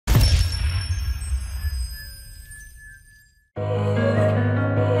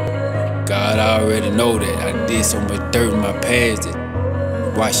already know that I did so much dirt in my past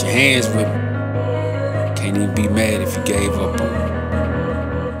that wash your hands with me. Can't even be mad if you gave up on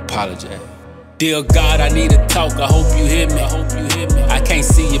me. Apologize. Dear God, I need to talk, I hope you hear me. I can't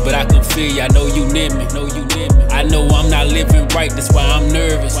see you, but I can feel you, I know you near me. I know I'm not living right, that's why I'm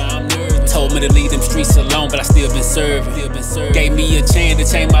nervous. Told me to leave them streets alone, but I still been serving. Gave me a chance to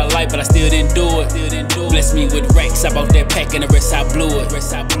change my life, but I still didn't do it. Blessed me with racks, I bought that pack and the rest I blew it.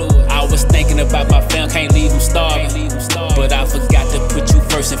 I was thinking about my fam, can't leave them starving. But I forgot to put you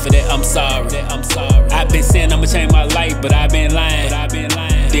first, and for that I'm sorry. I've been saying I'ma change my life, but I've been lying.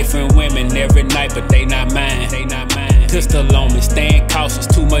 Different women every night, but they not mine. Pistol on me, staying cautious,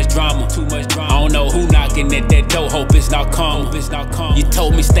 too much drama. I don't know who knocking at that door, hope it's not karma. You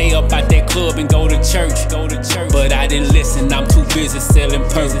told me stay up out that club and go to church, but I didn't listen, I'm too busy selling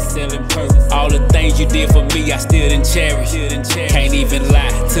purpose. All the things you did for me, I still didn't cherish. Can't even lie,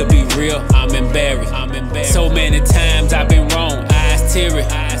 to be real, I'm embarrassed. So many times I've been wrong, eyes teary.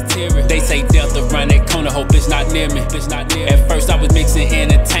 They say death around that corner, hope it's not near me. At first I was mixing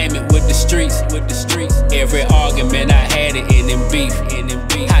entertainment with the streets. Every argument I had it in them beef.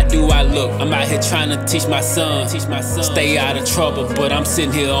 How do I look? I'm out here trying to teach my son. Stay out of trouble, but I'm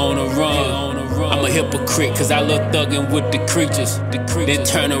sitting here on the run. I'm a hypocrite cause I love thugging with the creatures. Then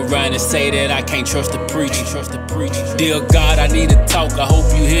turn around and say that I can't trust the preacher. Dear God, I need to talk, I hope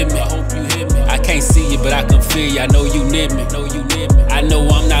you hear me. I can't see you, but I can feel you, I know you near me. I know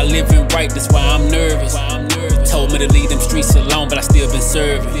I'm not living right, that's why I'm nervous. Told me to leave them streets alone, but I still been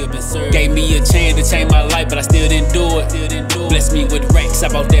serving. Gave me a chance to change my life, but I still didn't do it. Blessed me with racks, I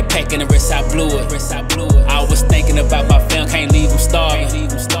bought that pack and the rest I blew it. I was thinking about my fam, can't leave them starving.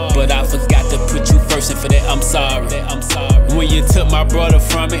 But I forgot to put you first, and for that I'm sorry. When you took my brother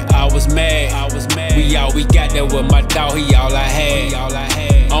from me, I was mad. We got there with my dog, he all I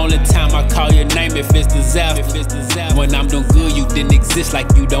had. Only time I call your name if it's disaster. When I'm doing good, you didn't exist,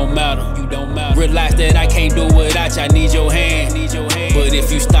 like you don't matter. Realize that I can't do without you, I need your hand. But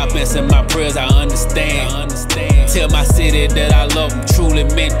if you stop answering my prayers, I understand. Tell my city that I love them, truly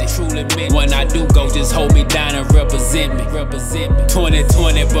meant it. When I do go, just hold me down and represent me.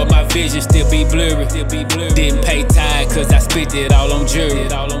 2020, but my vision still be blurry. Didn't pay tithe cause I spent it all on jury.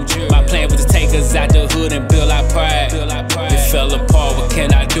 My plan was to take us out the hood and build our pride. It fell apart, what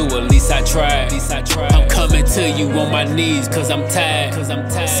can I do? At least I tried. I'm coming to you on my knees cause I'm tired.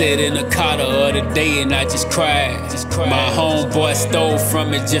 Sat in the car the other day and I just cried. My homeboy stole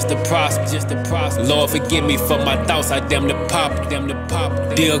from me just to prosper. Lord forgive me for my thoughts, I damn the pop.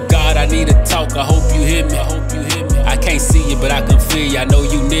 Dear God, I need to talk, I hope you hear me. I can't see you, but I can feel you, I know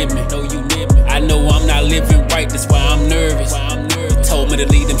you near me. I know I'm not living right, that's why I'm nervous. Told me to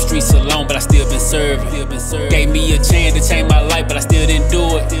leave them streets alone, but I still been serving. Gave me a chance to change my life, but I still didn't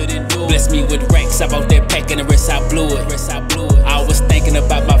do it. Blessed me with racks, I bought that pack and the rest I blew it. I was thinking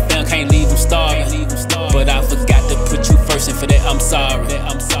about my fam, can't leave them starving. But I forgot to put you first, and for that I'm sorry.